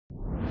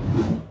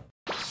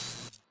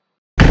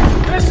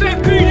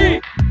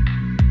SPD!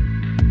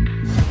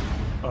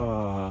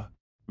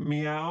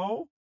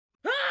 Meow?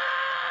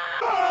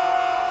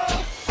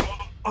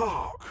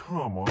 Oh,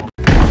 come on.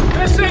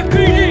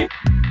 SPD!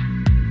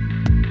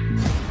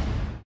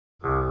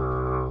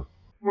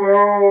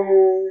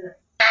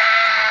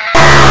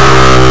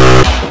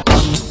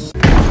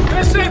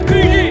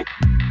 SPD!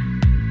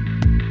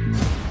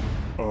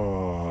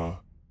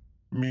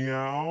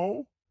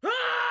 Meow?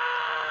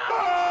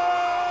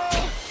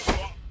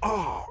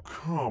 Oh,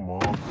 come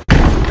on.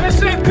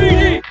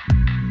 SPD!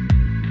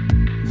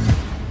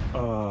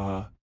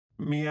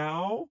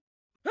 Meow?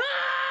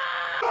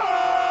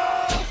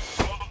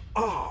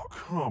 Oh,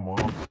 come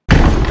on.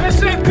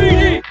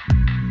 SPD!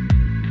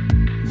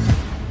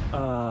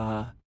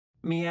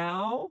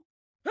 Meow?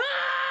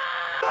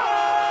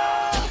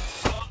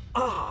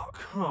 Oh,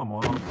 come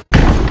on.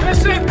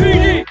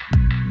 SPD!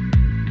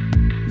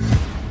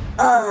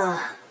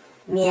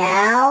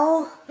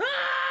 Meow?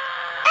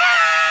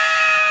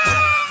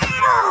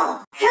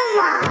 Oh, come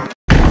on!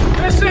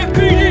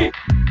 SPD!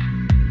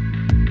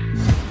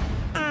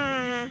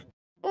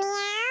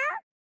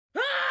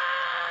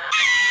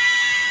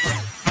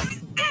 Come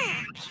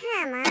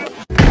on.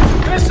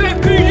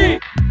 SPD!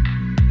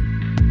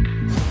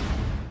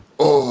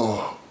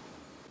 Oh,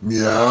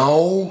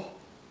 meow?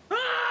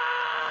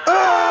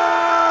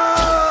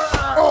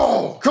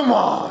 Oh, come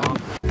on!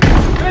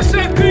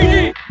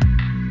 SPD!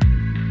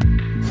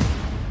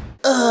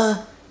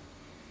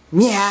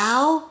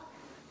 Meow?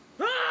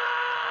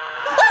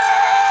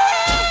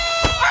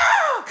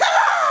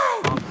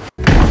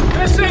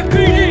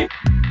 SPD!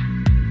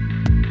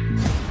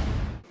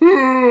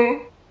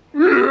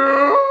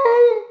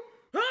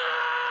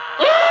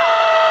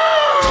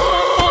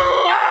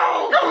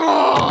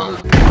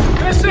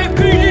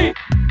 SPD!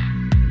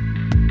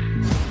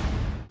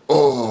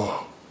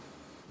 Oh,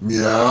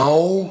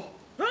 meow?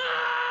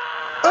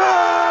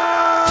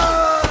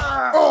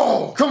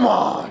 Oh, come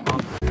on!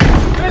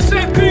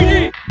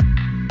 SPD!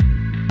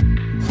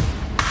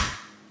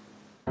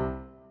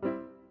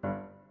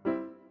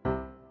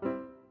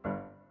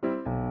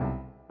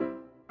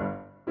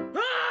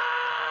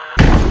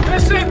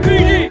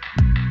 SPD!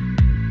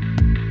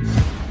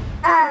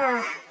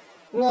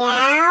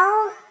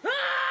 Meow?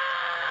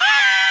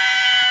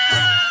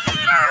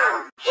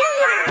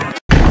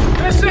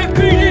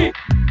 SPD!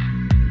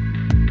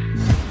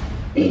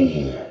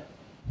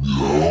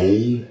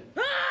 Meow?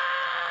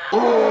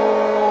 Oh,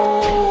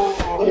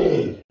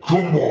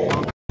 come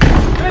on!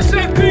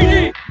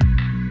 SPD!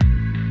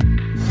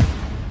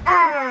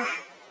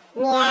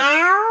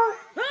 Meow?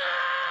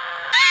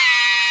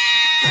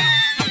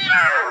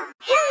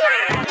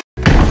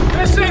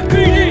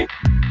 SPD!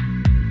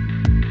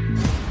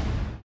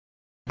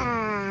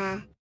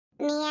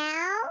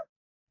 Meow?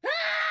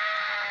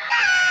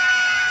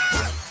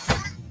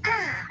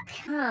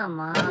 Come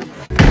on.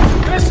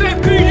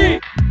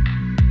 SPD!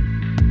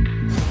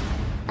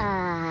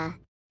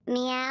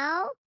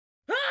 Meow?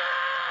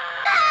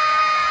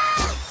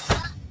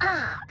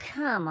 Oh,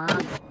 come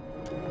on.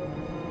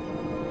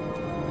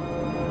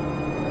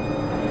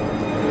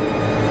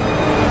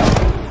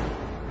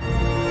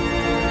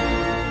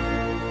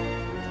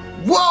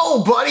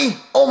 Whoa, buddy!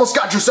 Almost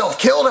got yourself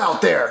killed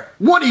out there!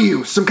 What are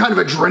you, some kind of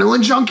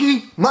adrenaline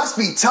junkie? Must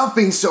be tough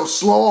being so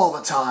slow all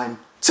the time.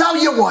 Tell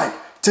you what,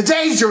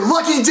 today's your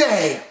lucky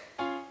day!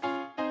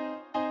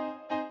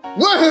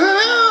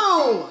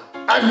 Woohoo!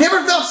 I've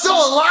never felt so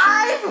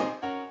alive!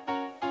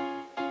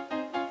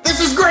 This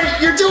is great,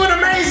 you're doing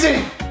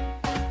amazing!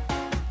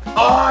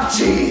 Aw,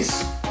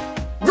 jeez!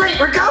 Great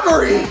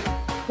recovery!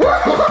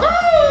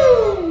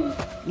 Woohoo!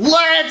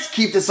 Let's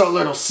keep this a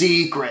little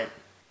secret.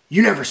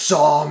 You never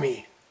saw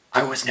me.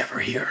 I was never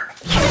here.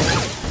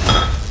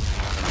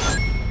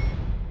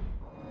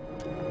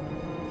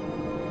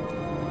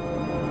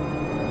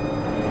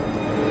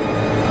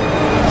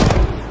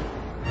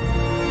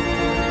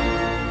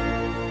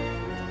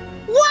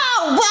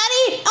 Whoa,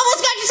 buddy!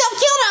 Almost got yourself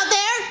killed out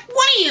there!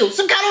 What are you,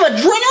 some kind of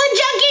adrenaline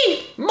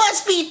junkie?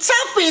 Must be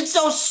tough being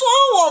so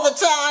slow all the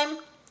time.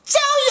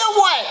 Tell you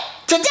what,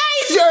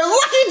 today's your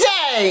lucky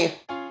day!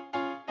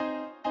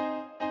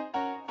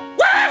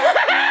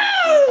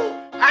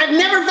 I've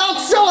never felt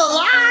so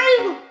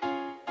alive!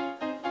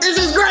 This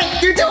is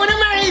great, you're doing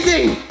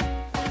amazing!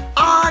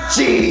 Aw,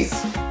 jeez!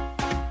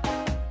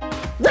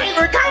 Great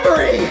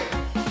recovery!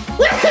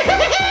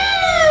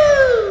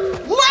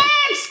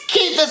 Let's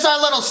keep this our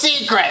little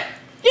secret!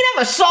 You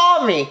never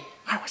saw me!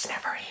 I was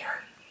never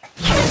here.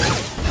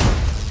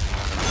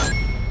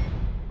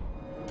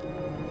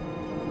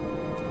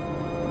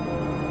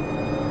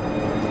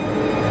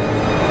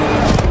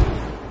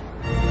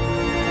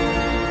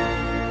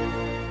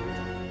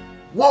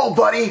 Whoa,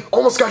 buddy!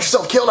 Almost got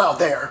yourself killed out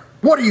there.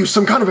 What are you,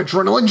 some kind of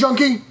adrenaline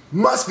junkie?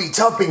 Must be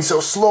tough being so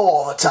slow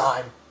all the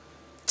time.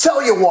 Tell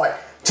you what,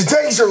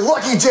 today's your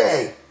lucky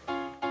day.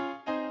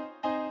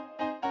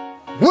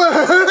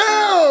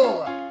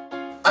 Woohoo!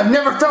 I've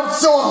never felt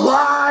so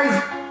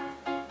alive.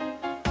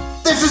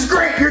 This is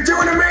great, you're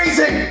doing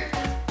amazing.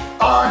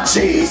 Aw,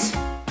 jeez.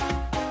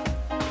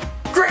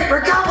 Great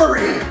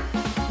recovery.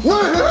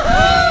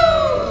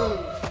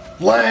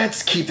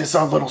 Let's keep this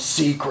our little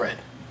secret.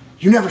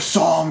 You never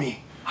saw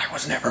me. I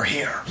was never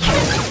here.